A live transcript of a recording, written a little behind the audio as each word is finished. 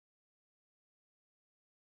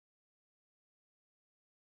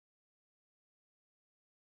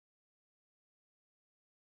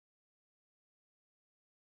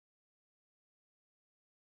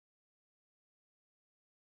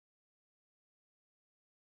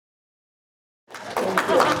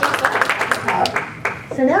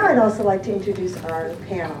So now I'd also like to introduce our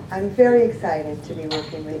panel. I'm very excited to be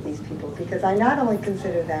working with these people because I not only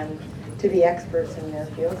consider them to be experts in their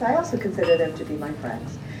fields, I also consider them to be my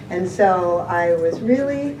friends. And so I was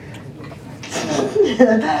really,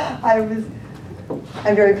 I'm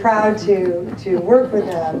very proud to work with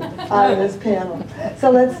them on this panel.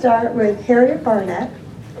 So let's start with Harriet Barnett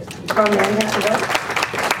from Manhattan,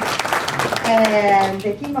 and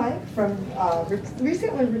Vicki Mike from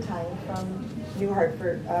recently retired from New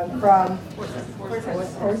Hartford, from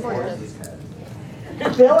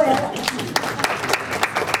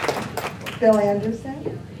Bill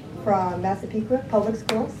Anderson from Massapequa Public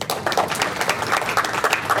Schools,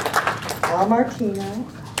 Al Martino,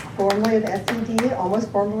 formerly of SED, almost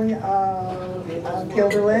formerly of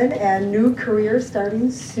Guilderland, and new career starting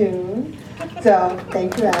soon. So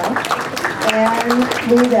thank you, Al. And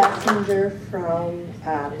Louis Bassinger from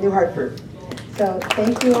New Hartford. So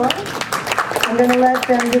thank you all. I'm going to let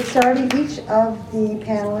them get started. Each of the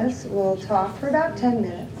panelists will talk for about 10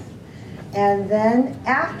 minutes. And then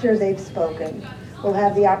after they've spoken, we'll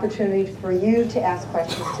have the opportunity for you to ask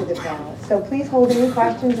questions to the panelists. So please hold any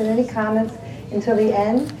questions and any comments until the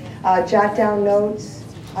end. Jot down notes,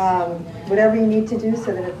 whatever you need to do,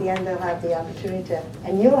 so that at the end they'll have the opportunity to,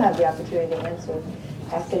 and you'll have the opportunity to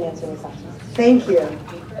ask and answer any questions. Thank you.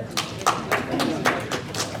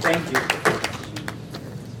 Thank you.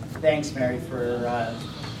 Thanks, Mary, for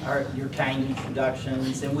your kind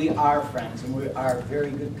introductions. And we are friends, and we are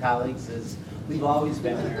very good colleagues, as we've always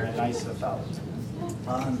been here at ISFL.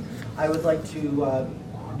 I would like to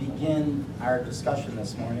begin our discussion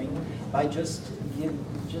this morning by just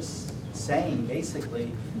saying,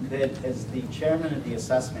 basically, that as the chairman of the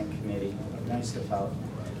assessment committee of ISFL,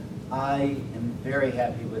 I am very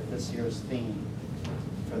happy with this year's theme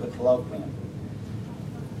for the colloquium.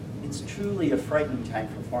 It's truly a frightening time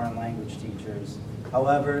for foreign language teachers.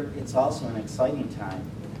 However, it's also an exciting time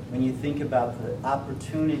when you think about the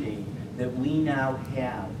opportunity that we now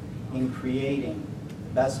have in creating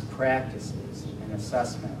best practices in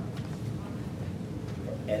assessment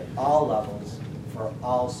at all levels for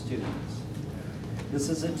all students. This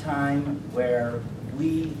is a time where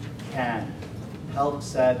we can help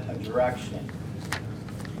set a direction,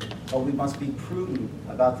 but we must be prudent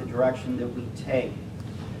about the direction that we take.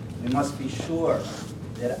 We must be sure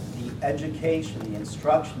that the education, the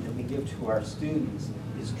instruction that we give to our students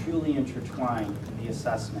is truly intertwined with the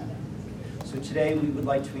assessment. So today we would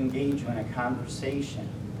like to engage you in a conversation.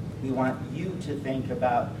 We want you to think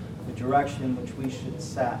about the direction which we should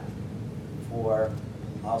set for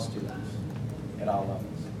all students at all levels.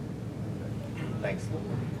 Thanks.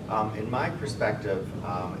 In my perspective,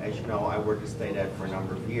 as you know, I worked at State Ed for a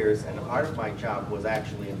number of years, and part of my job was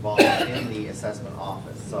actually involved in the assessment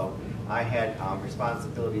office. So I had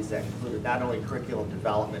responsibilities that included not only curriculum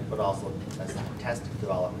development, but also test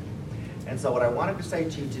development. And so what I wanted to say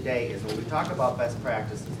to you today is when we talk about best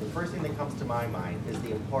practices, the first thing that comes to my mind is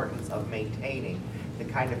the importance of maintaining the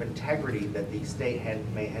kind of integrity that the state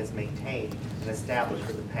has maintained and established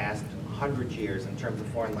for the past 100 years in terms of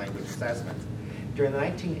foreign language assessments. During the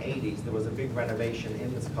 1980s, there was a big renovation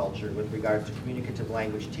in this culture with regards to communicative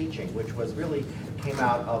language teaching, which was really came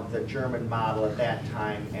out of the German model at that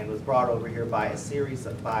time and was brought over here by a series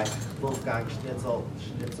by Wolfgang Schnitzel.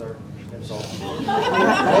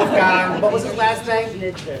 Wolfgang, what was his last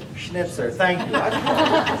name? Schnitzer, thank you.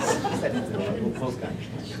 Wolfgang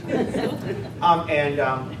Schnitzer.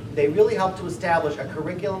 They really helped to establish a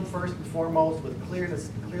curriculum first and foremost with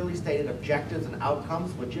clearly stated objectives and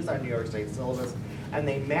outcomes, which is our New York State syllabus, and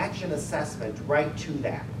they match an assessment right to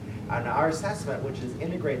that. And our assessment, which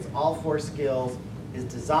integrates all 4 skills, is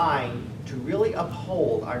designed to really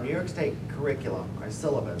uphold our New York State curriculum, our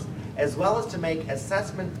syllabus, as well as to make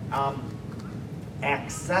assessment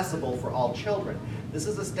accessible for all children. This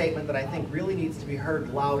is a statement that I think really needs to be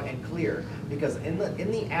heard loud and clear, because in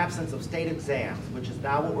the absence of state exams, which is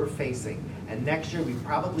now what we're facing, and next year we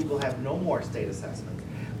probably will have no more state assessments,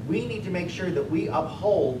 we need to make sure that we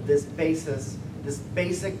uphold this basic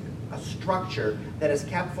structure that has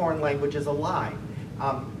kept foreign languages alive.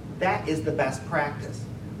 That is the best practice.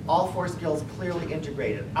 All 4 skills clearly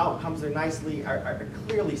integrated. Outcomes are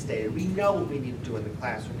clearly stated. We know what we need to do in the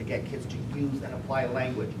classroom to get kids to use and apply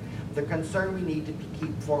language. The concern we need to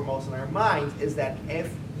keep foremost in our minds is that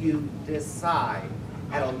if you decide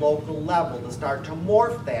at a local level to start to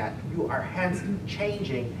morph that, you are hence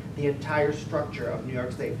changing the entire structure of New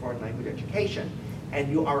York State foreign language education. And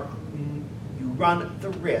you run the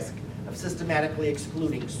risk of systematically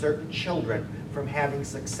excluding certain children from having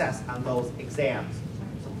success on those exams.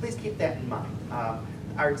 So please keep that in mind.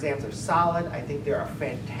 our exams are solid. I think they're a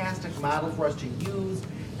fantastic model for us to use.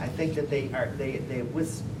 I think that they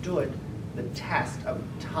withstood the test of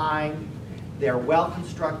time. They're well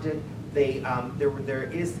constructed.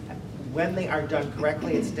 When they are done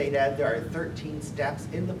correctly at State Ed, there are 13 steps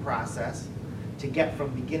in the process to get from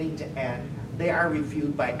beginning to end. They are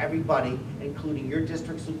reviewed by everybody, including your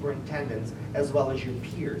district superintendents, as well as your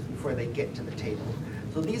peers, before they get to the table.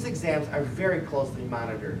 So these exams are very closely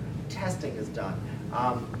monitored. Testing is done.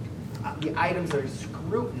 The items are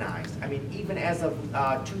scrutinized. I mean, even as of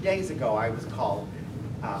 2 days ago, I was called,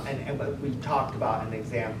 and we talked about an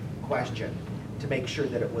exam question to make sure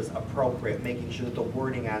that it was appropriate, making sure that the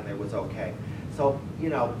wording on there was okay. So, you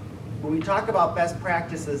know, when we talk about best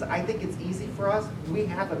practices, I think it's easy for us. We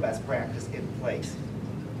have a best practice in place.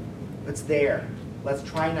 It's there. Let's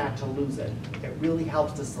try not to lose it. It really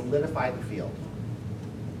helps to solidify the field.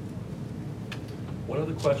 One of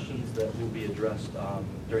the questions that will be addressed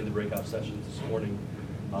during the breakout sessions this morning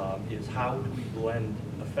is how do we blend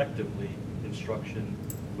effectively instruction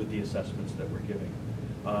with the assessments that we're giving.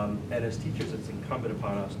 And as teachers, it's incumbent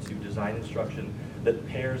upon us to design instruction that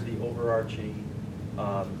pairs the overarching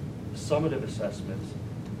summative assessments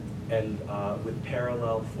and with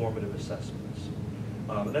parallel formative assessments.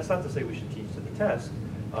 And that's not to say we should teach to the test,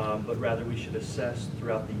 but rather we should assess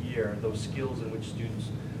throughout the year those skills in which students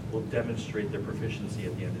will demonstrate their proficiency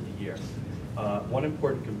at the end of the year. One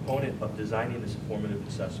important component of designing this formative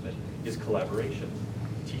assessment is collaboration.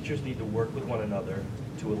 Teachers need to work with one another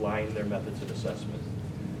to align their methods of assessment.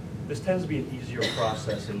 This tends to be an easier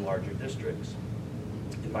process in larger districts.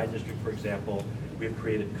 In my district, for example, we have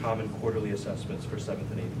created common quarterly assessments for 7th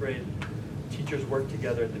and 8th grade. Teachers work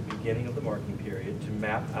together at the beginning of the marking period to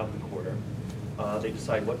map out the quarter. They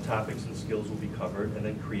decide what topics and skills will be covered and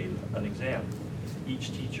then create an exam.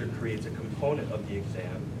 Each teacher creates a component of the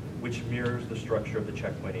exam which mirrors the structure of the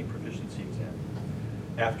Checkpoint 8 proficiency exam.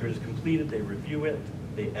 After it is completed, they review it,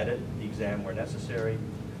 they edit the exam where necessary,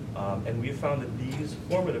 and we've found that these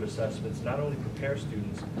formative assessments not only prepare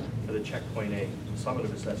students for the Checkpoint 8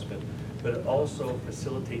 summative assessment, but it also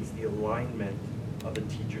facilitates the alignment of the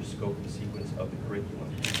teacher's scope and sequence of the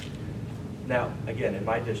curriculum. Now, again, in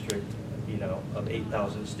my district, you know, of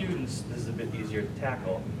 8,000 students, this is a bit easier to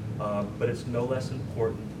tackle, but it's no less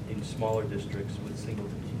important in smaller districts with single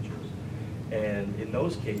teachers. And in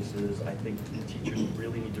those cases, I think the teachers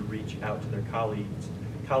really need to reach out to their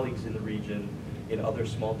colleagues in the region, in other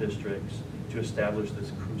small districts, to establish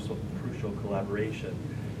this crucial collaboration.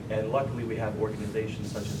 And luckily, we have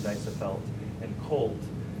organizations such as NYSAFELT and COLT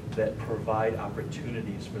that provide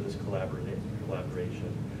opportunities for this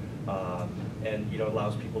collaboration. And, you know,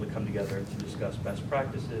 allows people to come together to discuss best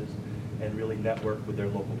practices and really network with their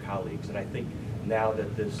local colleagues. And I think now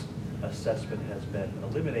that this assessment has been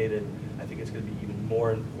eliminated, I think it's going to be even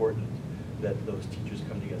more important that those teachers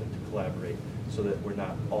come together to collaborate so that we're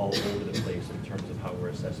not all over the place in terms of how we're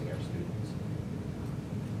assessing our students.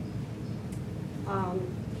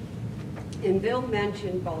 And Bill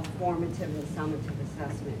mentioned both formative and summative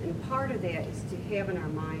assessment. And part of that is to have in our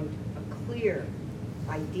mind a clear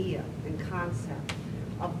idea and concept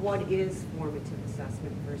of what is formative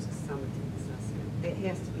assessment versus summative assessment. It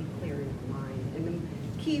has to be clear in our mind. And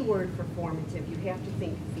the key word for formative, you have to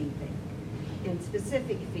think feedback and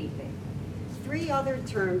specific feedback. 3 other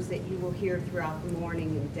terms that you will hear throughout the morning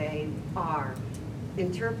and day are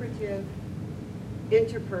interpretive,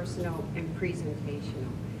 interpersonal, and presentational.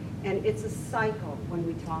 And it's a cycle when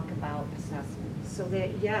we talk about assessment. So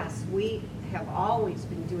that, yes, we have always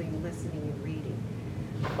been doing listening and reading.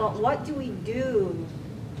 But what do we do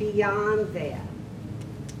beyond that?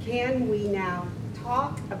 Can we now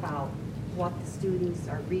talk about what the students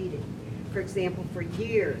are reading? For example, for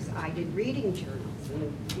years, I did reading journals.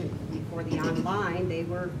 And, you know, before the online, they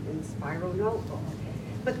were in spiral notebooks.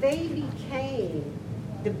 But they became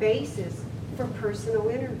the basis for personal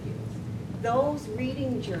interviews. Those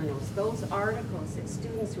reading journals, those articles that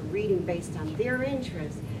students were reading based on their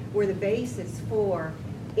interests were the basis for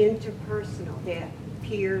interpersonal, that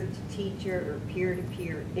peer-to-teacher or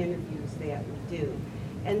peer-to-peer interviews that we do.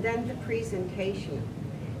 And then the presentation.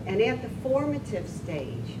 And at the formative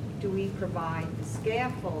stage, do we provide the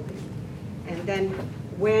scaffolding? And then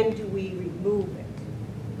when do we remove it?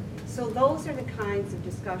 So those are the kinds of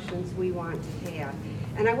discussions we want to have.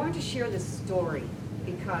 And I want to share this story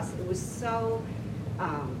because it was so,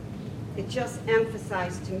 it just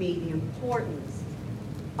emphasized to me the importance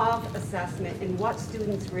of assessment and what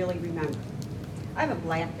students really remember. I have a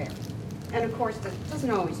BlackBerry, and of course it doesn't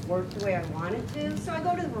always work the way I want it to, so I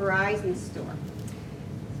go to the Verizon store,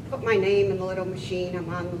 put my name in the little machine, I'm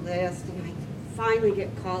on the list, and I finally get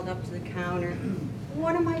called up to the counter.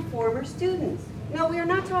 One of my former students. No, we are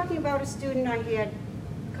not talking about a student I had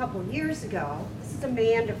a couple years ago. This is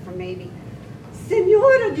Amanda from maybe,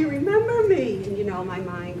 Senora, do you remember me? And you know, my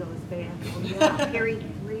mind goes back. Oh, yeah, Harry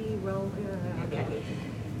Lee wrote, okay.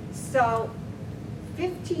 So,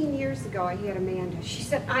 15 years ago, I had Amanda. She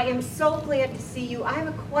said, I am so glad to see you. I have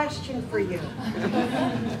a question for you.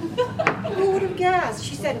 Who would have guessed?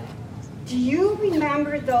 She said, do you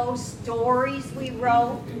remember those stories we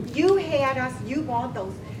wrote? You had us, you bought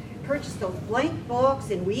those, purchased those blank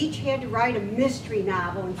books, and we each had to write a mystery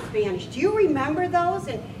novel in Spanish. Do you remember those?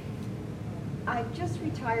 And I just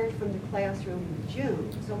retired from the classroom in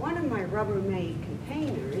June, so one of my Rubbermaid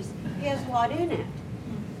containers has what in it.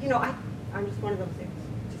 You know, I'm just one of those that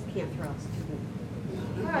just can't throw out student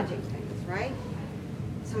project things, right?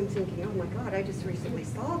 So I'm thinking, oh my God, I just recently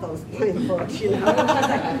saw those blank books, you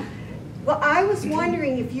know? Well, I was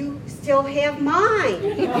wondering if you still have mine.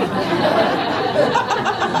 And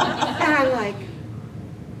I'm like,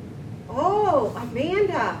 oh,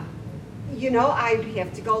 Amanda, you know, I'd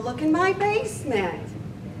have to go look in my basement.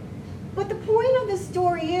 But the point of the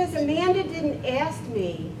story is, Amanda didn't ask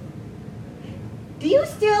me, do you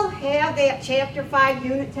still have that Chapter 5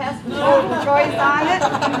 unit test with multiple choice on it?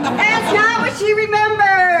 That's not what she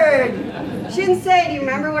remembered. She didn't say, do you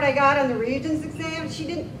remember what I got on the Regents exam? She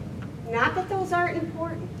didn't. Not that those aren't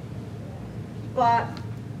important, but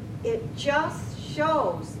it just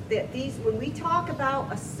shows that these, when we talk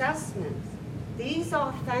about assessments, these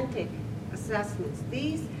authentic assessments,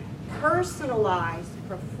 these personalized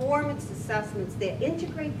performance assessments that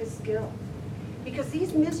integrate the skills, because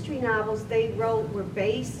these mystery novels they wrote were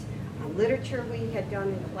based on literature we had done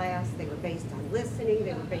in class, they were based on listening,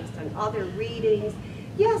 they were based on other readings.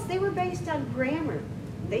 Yes, they were based on grammar.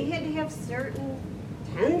 They had to have certain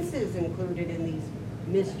tenses included in these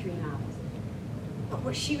mystery novels. But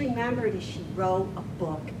what she remembered is she wrote a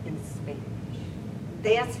book in Spanish.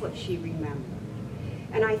 That's what she remembered.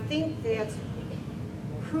 And I think that's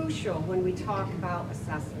crucial when we talk about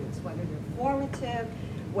assessments, whether they're formative,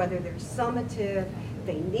 whether they're summative.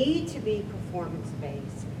 They need to be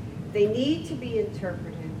performance-based. They need to be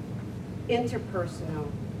interpretive,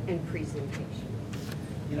 interpersonal, and presentation.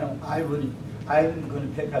 You know, I'm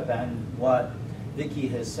going to pick up on what Vicki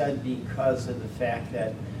has said because of the fact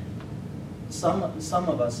that some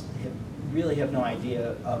of us really have no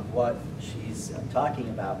idea of what she's talking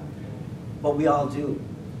about, but we all do.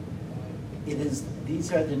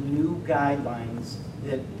 These are the new guidelines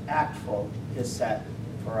that ACTFL has set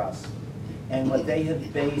for us, and what they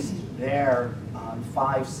have based their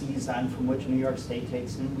 5 C's on, from which New York State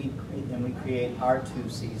takes, and we create our 2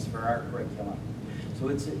 C's for our curriculum. So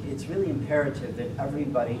it's really imperative that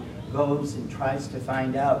everybody goes and tries to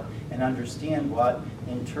find out and understand what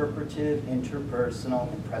interpretive, interpersonal,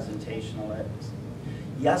 and presentational is.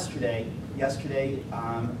 Yesterday,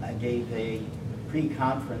 I gave a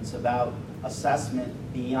pre-conference about assessment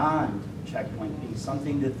beyond Checkpoint B,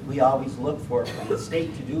 something that we always look for from the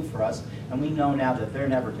state to do for us, and we know now that they're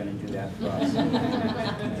never going to do that for us.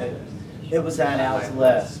 It was on Al's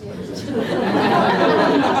list.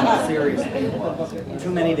 Seriously, it was. Too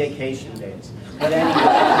many vacation days. But anyway,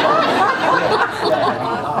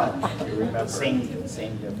 same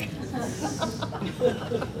difference.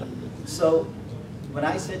 So, when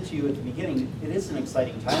I said to you at the beginning, it is an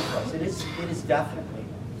exciting time for us. It is definitely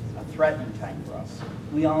a threatening time for us.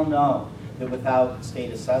 We all know that without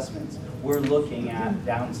state assessments, we're looking at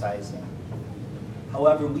downsizing.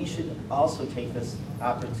 However, we should also take this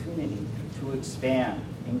opportunity to expand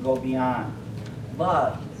and go beyond.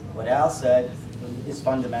 But what Al said is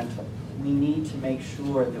fundamental. We need to make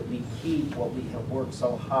sure that we keep what we have worked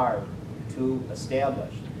so hard to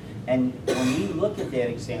establish. And when we look at that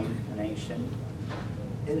examination,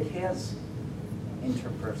 it has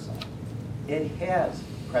interpersonal, it has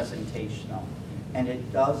presentational, and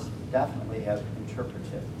it does definitely have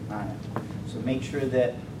interpretive on it. So make sure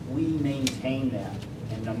that we maintain that,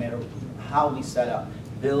 and no matter how we set up.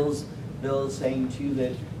 Bill's saying to you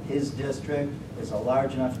that his district is a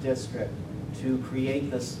large enough district to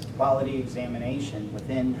create this quality examination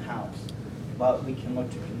within house. But we can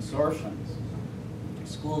look to consortiums,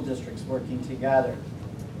 school districts working together.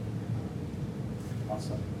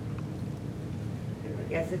 Awesome. I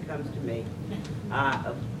guess it comes to me.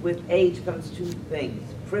 With age comes 2 things,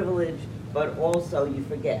 privilege, but also you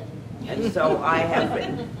forget. And so I have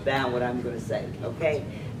written down what I'm going to say, okay?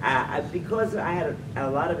 Because I had a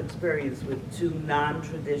lot of experience with 2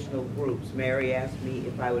 non-traditional groups, Mary asked me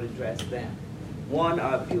if I would address them. One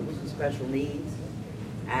are pupils with special needs,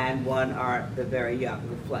 and one are the very young,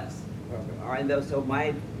 the FLES. program. All right, so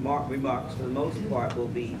my remarks for the most part will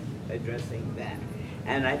be addressing that.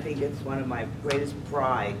 And I think it's one of my greatest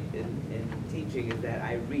pride in teaching is that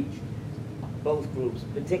I reach both groups,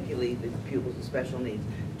 particularly the pupils with special needs.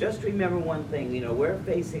 Just remember one thing, you know, we're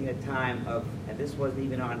facing a time of, and this wasn't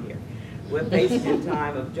even on here, we're facing a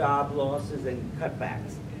time of job losses and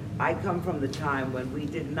cutbacks. I come from the time when we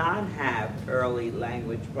did not have early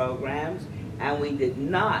language programs, and we did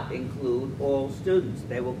not include all students.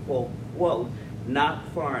 They were called, quote, not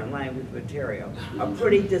foreign language material. A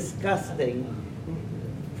pretty disgusting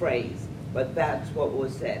phrase, but that's what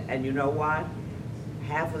was said. And you know what?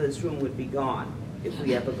 Half of this room would be gone if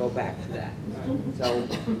we ever go back to that.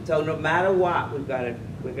 So no matter what, we're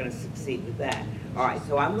gonna succeed with that. All right,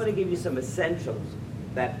 so I'm gonna give you some essentials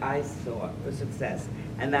that I saw for success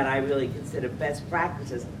and that I really consider best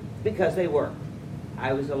practices because they work.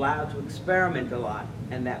 I was allowed to experiment a lot,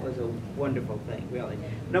 and that was a wonderful thing, really.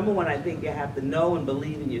 Number one, I think you have to know and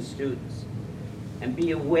believe in your students and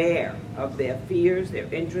be aware of their fears,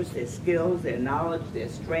 their interests, their skills, their knowledge, their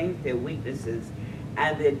strengths, their weaknesses,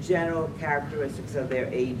 and their general characteristics of their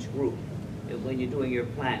age group when you're doing your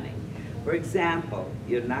planning. For example,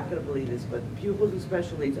 you're not going to believe this, but pupils with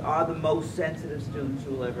special needs are the most sensitive students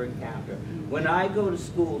you'll ever encounter. When I go to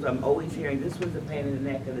schools, I'm always hearing this one's a pain in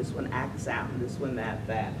the neck, and this one acts out, and this one that.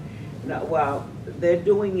 No, well, they're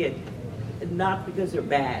doing it not because they're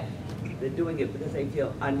bad. They're doing it because they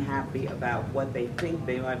feel unhappy about what they think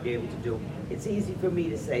they might be able to do. It's easy for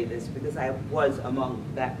me to say this because I was among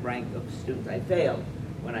that rank of students. I failed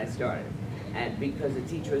when I started, and because the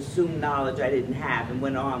teacher assumed knowledge I didn't have and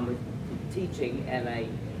went on with teaching, and I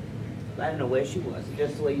don't know where she was.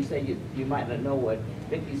 Just the way you said you might not know what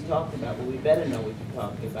Vicky's talking about, but we better know what you're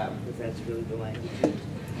talking about because that's really the language used.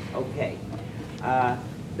 Okay.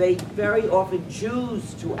 They very often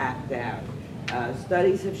choose to act out.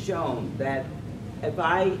 Studies have shown that if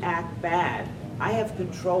I act bad, I have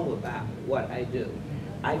control about what I do.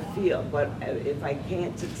 I feel, but if I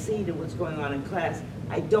can't succeed in what's going on in class,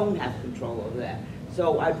 I don't have control over that.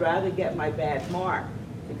 So I'd rather get my bad mark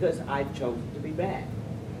because I've chosen to be bad.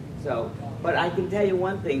 So, but I can tell you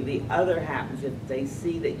one thing, the other happens if they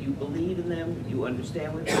see that you believe in them, you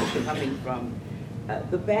understand where they're coming from,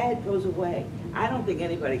 the bad goes away. I don't think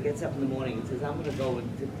anybody gets up in the morning and says, I'm going to go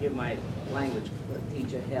and to give my language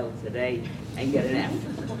teacher hell today and get an F.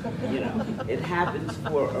 You know, it happens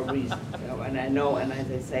for a reason. You know, and I know, and as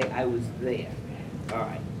I say, I was there. All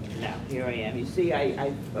right, now here I am. You see,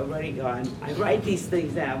 I've already gone. I write these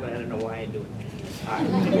things down, but I don't know why I do it. All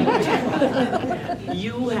right.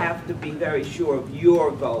 You have to be very sure of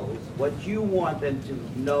your goals, what you want them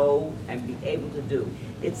to know and be able to do.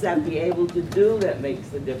 It's that be able to do that makes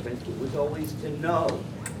the difference. It was always to know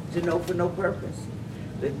for no purpose.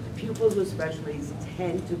 The pupils with special needs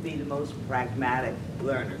tend to be the most pragmatic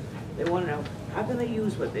learners. They want to know, how can they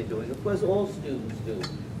use what they're doing? Of course, all students do,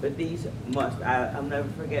 but these must. I'll never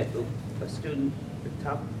forget a student, a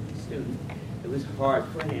tough student. It was hard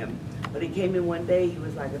for him. But he came in one day, he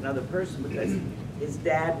was like another person because his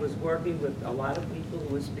dad was working with a lot of people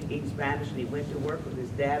who were speaking Spanish, and he went to work with his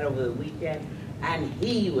dad over the weekend, and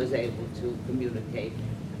he was able to communicate.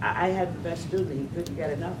 I had the best student, he couldn't get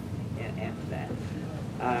enough after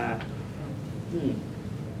that.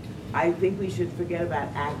 I think we should forget about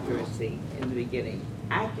accuracy in the beginning.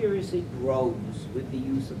 Accuracy grows with the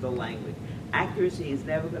use of the language. Accuracy is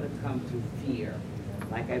never going to come through fear,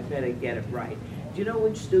 like I better get it right. Do you know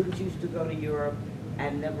which students used to go to Europe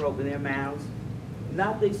and never open their mouths?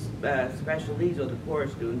 Not the special needs or the poor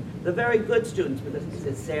students, the very good students, because it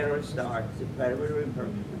said Sarah or Star, it's a predator or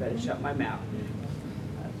imperfect, I better shut my mouth.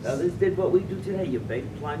 Others did what we do today, they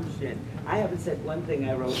plunged in. I haven't said one thing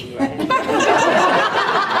I wrote in writing.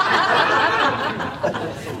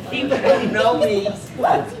 People who know me,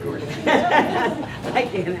 that's great. I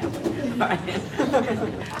can't have it. All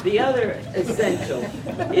right. The other essential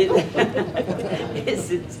is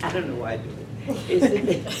I don't know why I do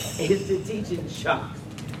it, is to teach in chunks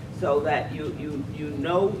so that you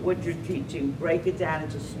know what you're teaching, break it down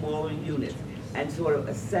into smaller units, and sort of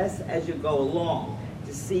assess as you go along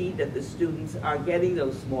to see that the students are getting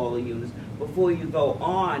those smaller units before you go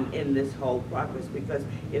on in this whole progress. Because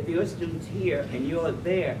if your student's here and you're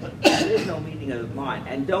there, there's no meeting of the mind.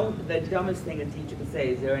 And the dumbest thing a teacher can say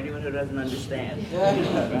is, there anyone who doesn't understand?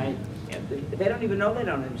 Right? Yeah, they don't even know they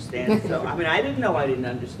don't understand. So, I mean, I didn't know I didn't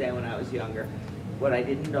understand when I was younger. What I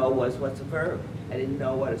didn't know was what's a verb. I didn't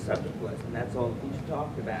know what a subject was, and that's all the teacher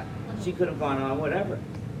talked about. She could have gone on whatever.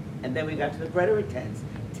 And then we got to the preterite tense.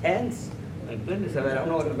 Tense? My goodness, I don't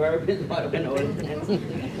know what a verb is, but I know what a tense is.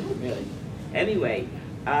 Really. Anyway,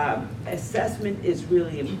 Assessment is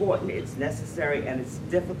really important. It's necessary, and it's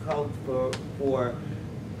difficult for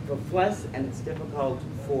FLES, and it's difficult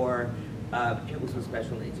for pupils with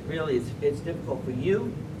special needs. Really, it's difficult for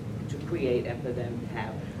you to create and for them to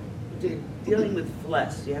have. Dealing with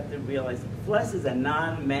FLES, you have to realize FLES is a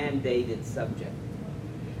non-mandated subject.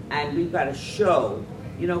 And we've got to show,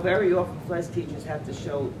 you know, very often FLES teachers have to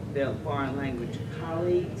show their foreign language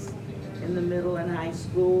colleagues in the middle and high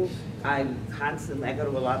school. I go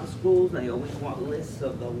to a lot of schools, and they always want lists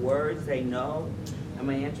of the words they know. And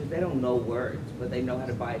my answer is they don't know words, but they know how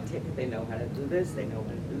to buy a ticket, they know how to do this, they know how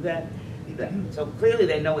to do that. So clearly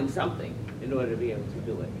they're knowing something in order to be able to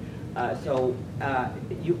do it.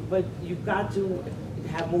 But you've got to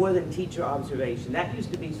have more than teacher observation. That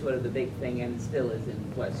used to be sort of the big thing, and it still is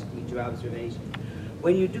in plus teacher observation.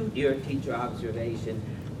 When you do your teacher observation,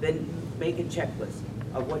 then make a checklist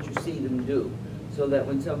of what you see them do, so that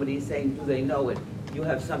when somebody is saying, do they know it, you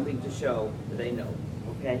have something to show that they know,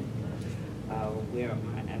 okay? Where am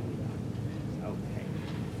I?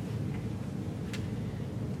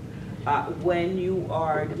 Okay. When you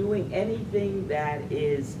are doing anything that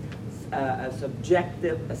is a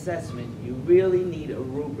subjective assessment, you really need a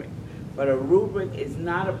rubric. But a rubric is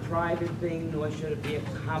not a private thing, nor should it be a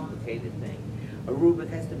complicated thing. A rubric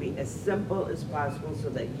has to be as simple as possible so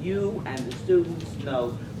that you and the students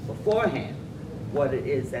know beforehand what it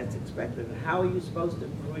is that's expected and how are you supposed to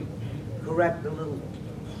correct the little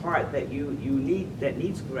part that that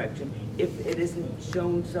needs correction if it isn't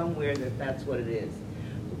shown somewhere that that's what it is.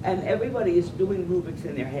 And everybody is doing rubrics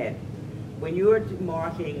in their head. When you're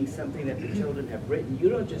marking something that the children have written, you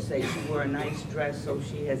don't just say she wore a nice dress so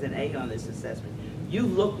she has an A on this assessment.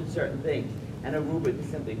 You've looked at certain things, and a rubric is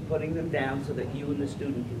simply putting them down so that you and the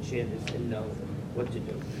student can share this and know what to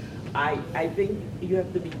do. I think you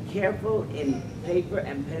have to be careful in paper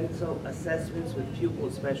and pencil assessments with pupils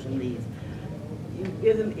with special needs. You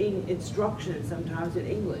give them instructions sometimes in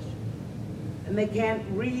English, and they can't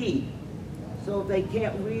read. So if they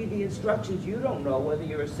can't read the instructions, you don't know whether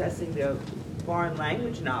you're assessing their foreign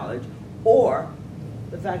language knowledge or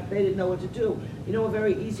the fact they didn't know what to do. You know, a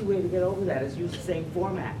very easy way to get over that is use the same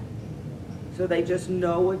format. So they just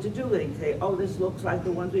know what to do. They say, oh, this looks like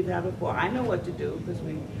the ones we've had before. I know what to do because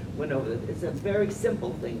we went over it. It's a very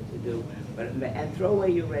simple thing to do. And throw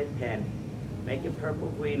away your red pen. Make it purple,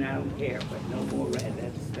 green, I don't care, but no more red.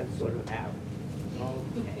 That's sort of out.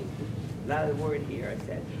 Okay. Another word here, I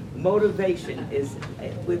said. Motivation is,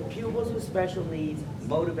 with pupils with special needs,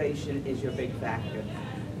 motivation is your big factor.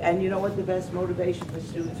 And you know what the best motivation for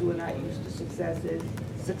students who are not used to success is?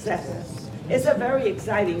 Success. It's a very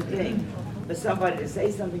exciting thing for somebody to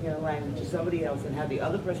say something in a language to somebody else and have the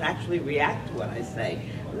other person actually react to what I say.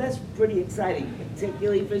 And that's pretty exciting,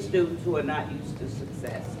 particularly for students who are not used to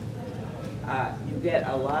success. You get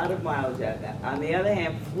a lot of mileage out of that. On the other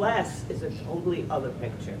hand, FLES is a totally other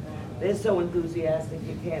picture. They're so enthusiastic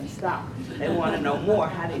you can't stop. They want to know more.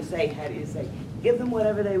 How do you say? How do you say? Give them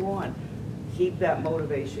whatever they want. Keep that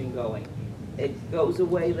motivation going. It goes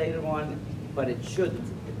away later on, but it shouldn't.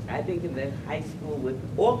 I think in the high school with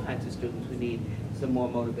all kinds of students we need some more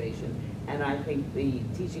motivation. And I think the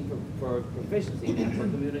teaching for proficiency and for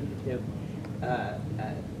communicative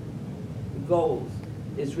goals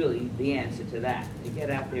is really the answer to that. They get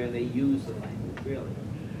out there and they use the language, really.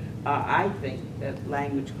 I think that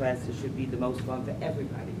language classes should be the most fun for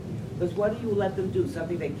everybody. Because what do you let them do?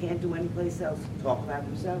 Something they can't do anyplace else? Talk about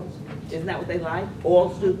themselves. Isn't that what they like?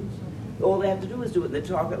 All students. All they have to do is do it in the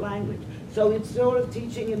target language. So it's sort of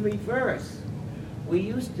teaching in reverse. We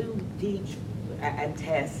used to teach and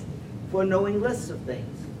test for knowing lists of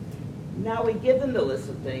things. Now we give them the list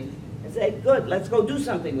of things and say, good, let's go do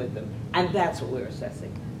something with them. And that's what we're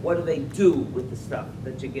assessing. What do they do with the stuff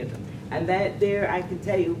that you give them? And that there, I can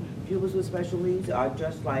tell you, pupils with special needs are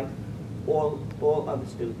just like all other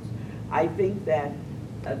students. I think that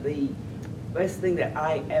the best thing that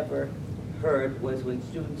I ever heard was when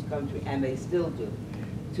students come to me, and they still do,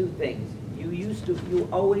 two things. You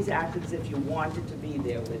always acted as if you wanted to be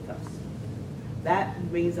there with us. That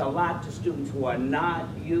means a lot to students who are not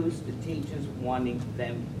used to teachers wanting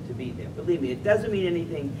them to be there. Believe me, it doesn't mean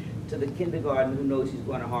anything to the kindergarten who knows he's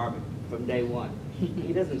going to Harvard from day one.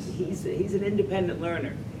 He doesn't. He's an independent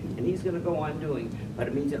learner, and he's going to go on doing. But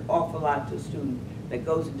it means an awful lot to a student that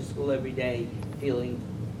goes into school every day feeling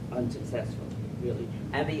unsuccessful, really.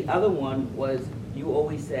 And the other one was, you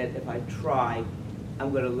always said, if I try,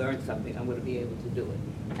 I'm going to learn something. I'm going to be able to do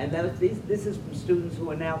it. And this is from students who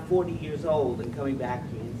are now 40 years old and coming back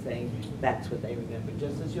to me and saying that's what they remember,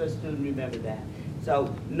 just as your student remembered that.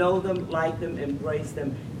 So know them, like them, embrace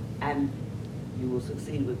them, and you will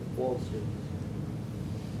succeed with all students.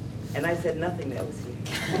 And I said nothing that was here.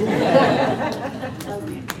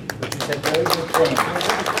 But you said very good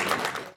things.